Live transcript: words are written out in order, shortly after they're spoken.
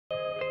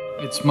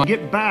It's my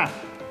get back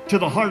to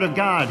the heart of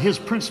God, His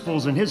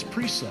principles and His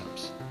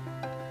precepts.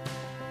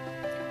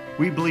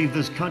 We believe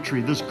this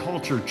country, this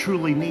culture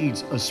truly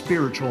needs a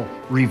spiritual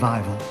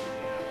revival.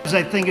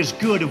 I think it's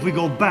good if we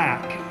go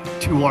back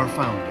to our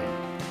founding.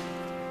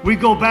 We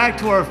go back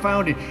to our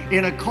founding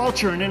in a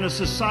culture and in a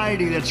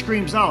society that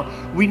screams out,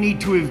 we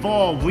need to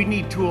evolve, we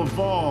need to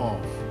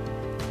evolve.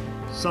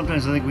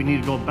 Sometimes I think we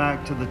need to go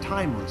back to the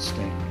timeless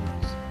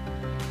standards.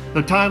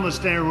 The timeless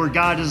standard where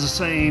God is the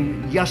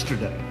same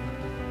yesterday,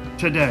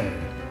 today,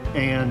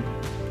 and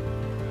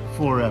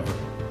forever.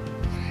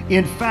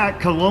 In fact,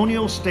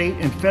 colonial, state,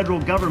 and federal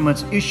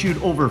governments issued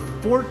over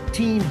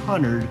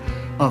 1,400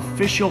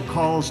 official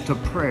calls to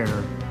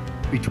prayer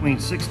between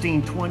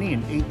 1620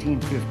 and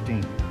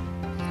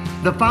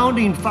 1815. The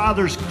founding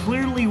fathers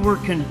clearly were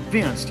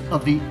convinced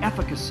of the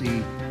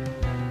efficacy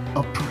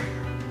of prayer.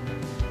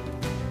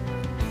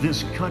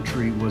 This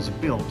country was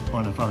built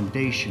on a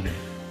foundation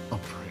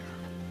of prayer.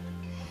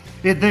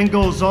 It then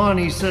goes on,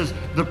 he says,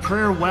 the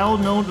prayer well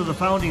known to the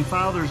founding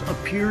fathers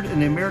appeared in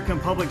the American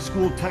public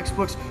school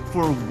textbooks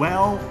for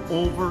well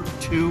over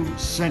 2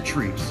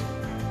 centuries.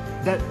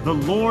 That the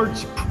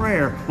Lord's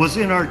Prayer was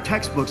in our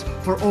textbooks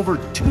for over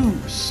 2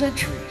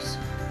 centuries.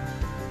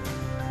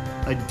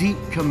 A deep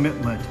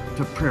commitment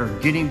to prayer,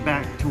 getting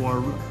back to our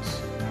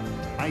roots.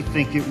 I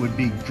think it would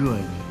be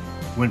good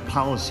when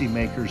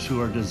policymakers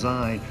who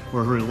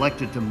are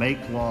elected to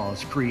make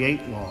laws,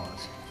 create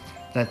laws,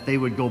 that they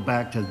would go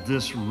back to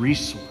this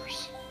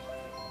resource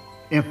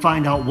and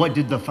find out what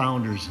did the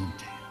founders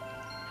intend.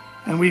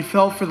 And we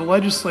felt for the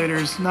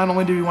legislators, not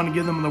only do we want to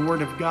give them the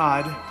Word of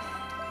God,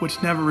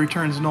 which never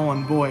returns null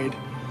and void,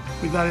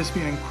 we thought it'd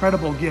be an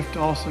incredible gift to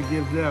also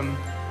give them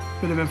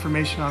a bit of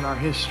information on our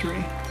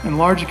history. And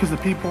largely because the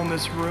people in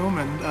this room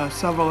and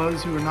several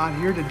others who are not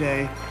here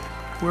today,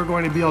 we're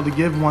going to be able to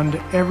give one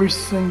to every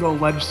single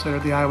legislator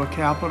at the Iowa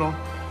Capitol,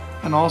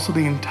 and also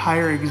the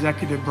entire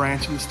executive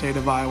branch of the state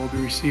of Iowa will be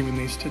receiving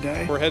these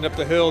today. We're heading up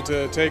the hill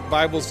to take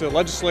Bibles to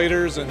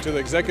legislators and to the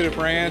executive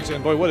branch,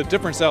 and boy, what a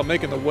difference that'll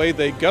make in the way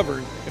they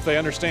govern if they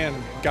understand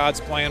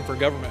God's plan for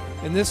government.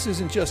 And this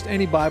isn't just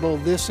any Bible,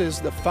 this is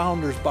the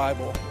Founder's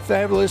Bible.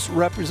 Fabulous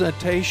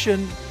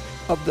representation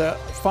of the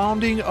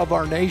founding of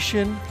our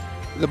nation,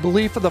 the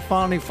belief of the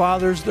Founding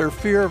Fathers, their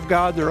fear of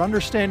God, their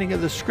understanding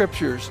of the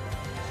Scriptures,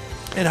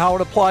 and how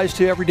it applies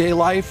to everyday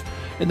life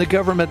and the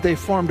government they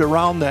formed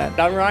around that.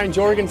 I'm Ryan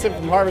Jorgensen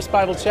from Harvest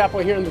Bible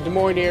Chapel here in the Des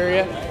Moines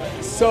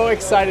area. So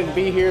excited to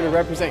be here to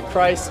represent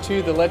Christ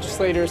to the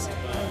legislators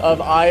of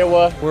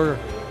Iowa. We're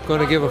going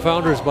to give a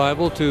Founder's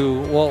Bible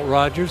to Walt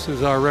Rogers,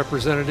 who's our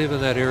representative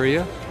in that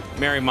area.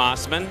 Mary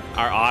Mossman,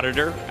 our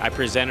auditor, I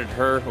presented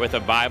her with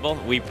a Bible.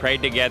 We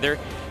prayed together.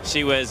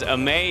 She was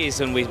amazed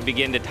when we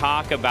began to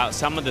talk about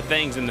some of the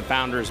things in the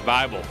Founder's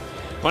Bible.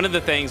 One of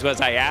the things was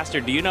I asked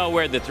her, do you know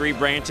where the 3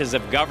 branches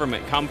of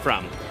government come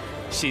from?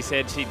 She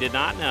said she did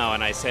not know,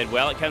 and I said,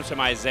 well, it comes from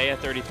Isaiah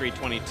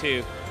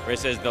 33:22, where it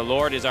says, the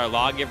Lord is our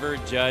lawgiver,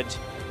 judge,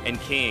 and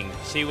king.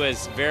 She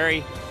was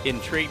very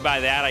intrigued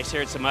by that. I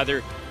shared some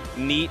other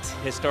neat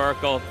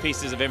historical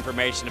pieces of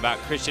information about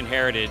Christian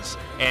heritage,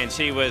 and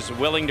she was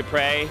willing to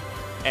pray,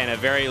 and a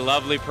very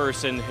lovely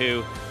person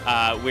who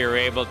we were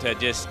able to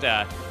just,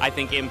 I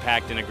think,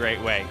 impact in a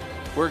great way.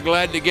 We're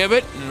glad to give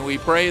it, and we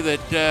pray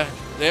that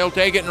they'll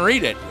take it and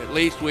read it. At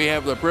least we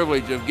have the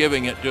privilege of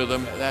giving it to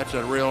them. That's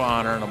a real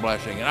honor and a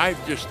blessing. And I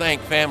just thank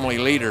Family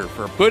Leader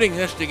for putting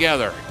this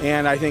together.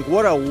 And I think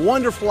what a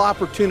wonderful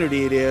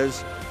opportunity it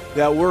is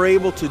that we're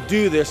able to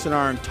do this in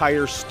our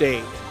entire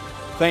state.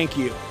 Thank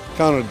you.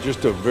 Kind of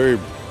just a very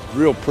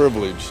real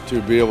privilege to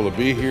be able to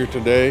be here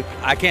today.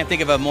 I can't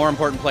think of a more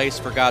important place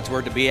for God's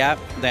Word to be at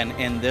than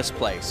in this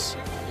place,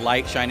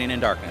 light shining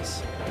in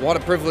darkness. What a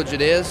privilege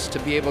it is to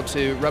be able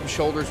to rub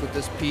shoulders with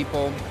this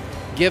people,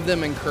 give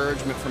them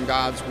encouragement from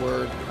God's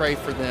Word, pray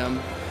for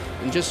them,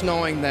 and just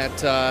knowing that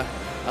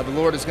the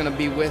Lord is going to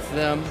be with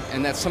them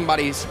and that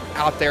somebody's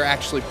out there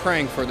actually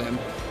praying for them.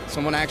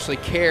 Someone actually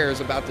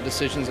cares about the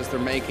decisions that they're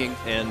making.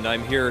 And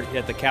I'm here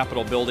at the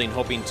Capitol building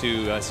hoping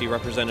to see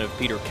Representative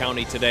Peter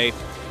County today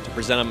to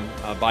present him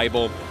a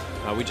Bible.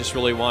 We just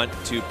really want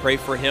to pray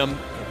for him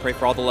and pray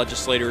for all the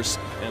legislators,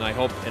 and I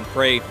hope and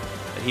pray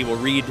that he will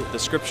read the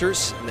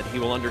Scriptures and that he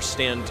will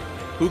understand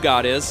who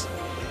God is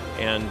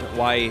and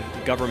why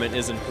government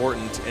is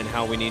important and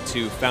how we need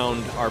to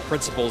found our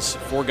principles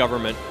for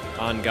government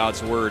on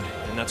God's Word.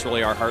 And that's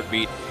really our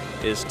heartbeat,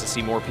 is to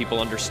see more people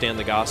understand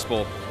the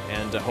gospel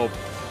and to hope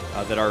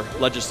that our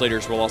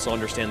legislators will also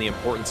understand the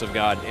importance of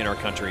God in our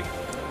country.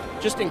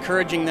 Just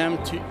encouraging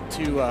them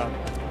to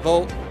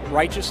vote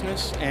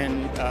righteousness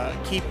and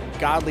keep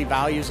godly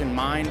values in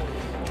mind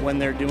when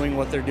they're doing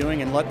what they're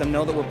doing, and let them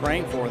know that we're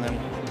praying for them.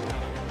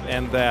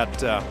 And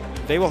that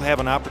they will have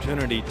an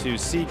opportunity to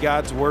see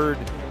God's Word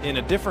in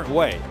a different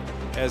way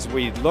as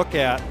we look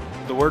at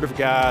the Word of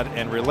God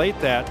and relate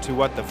that to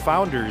what the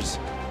founders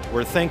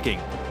were thinking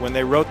when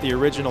they wrote the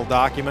original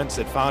documents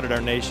that founded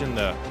our nation,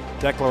 the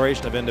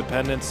Declaration of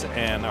Independence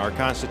and our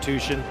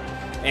Constitution.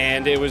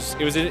 And it was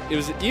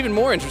even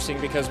more interesting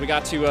because we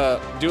got to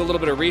do a little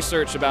bit of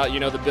research about, you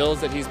know, the bills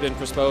that he's been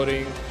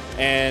promoting,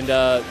 and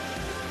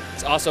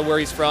it's also where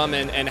he's from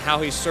and how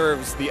he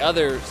serves the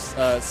other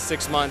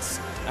 6 months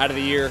out of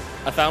the year.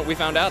 We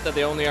found out that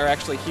they only are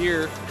actually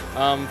here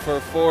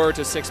for 4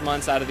 to 6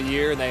 months out of the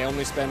year, and they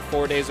only spend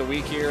 4 days a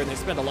week here, and they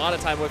spend a lot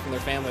of time away from their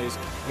families.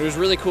 And it was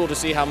really cool to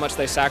see how much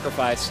they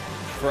sacrifice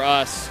for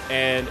us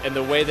and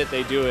the way that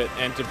they do it,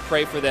 and to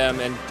pray for them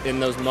and in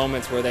those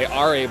moments where they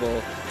are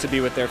able to be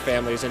with their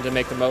families and to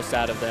make the most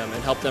out of them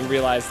and help them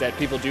realize that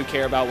people do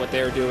care about what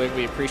they're doing,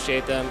 we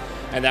appreciate them,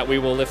 and that we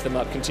will lift them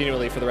up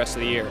continually for the rest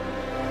of the year.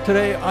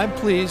 Today, I'm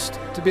pleased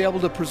to be able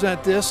to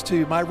present this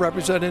to my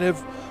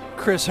representative,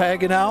 Chris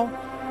Hagenow,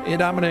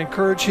 and I'm going to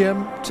encourage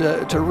him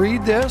to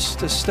read this,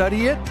 to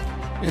study it,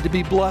 and to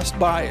be blessed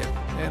by it.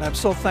 And I'm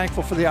so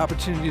thankful for the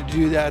opportunity to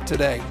do that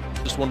today.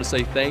 Just want to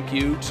say thank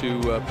you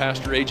to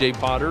Pastor A.J.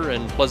 Potter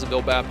and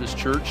Pleasantville Baptist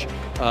Church,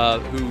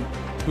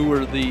 who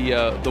were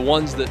the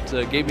ones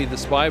that gave me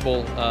this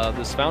Bible,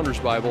 this Founder's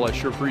Bible. I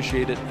sure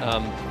appreciate it.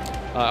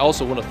 I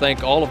also want to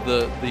thank all of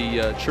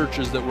the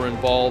churches that were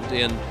involved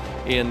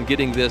in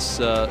getting this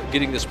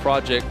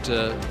project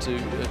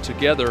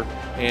together,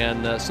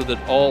 and so that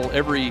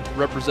every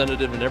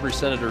representative and every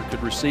senator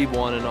could receive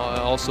one, and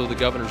also the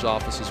governor's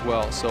office as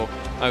well. So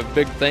a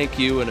big thank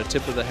you and a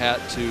tip of the hat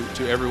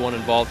to everyone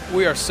involved.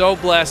 We are so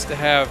blessed to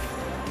have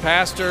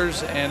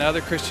pastors and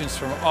other Christians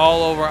from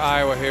all over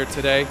Iowa here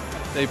today.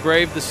 They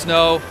braved the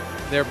snow,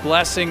 they're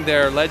blessing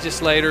their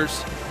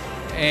legislators,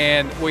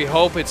 and we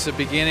hope it's the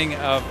beginning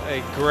of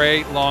a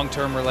great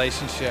long-term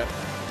relationship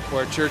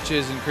where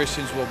churches and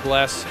Christians will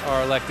bless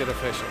our elected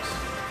officials.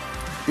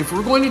 If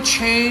we're going to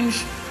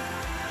change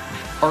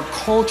our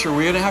culture,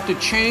 we're going to have to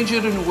change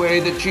it in a way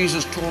that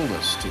Jesus told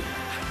us to.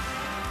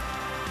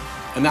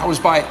 And that was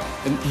by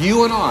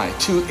you and I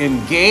to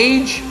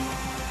engage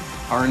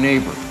our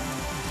neighbor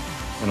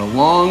in a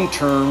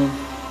long-term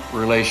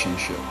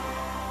relationship.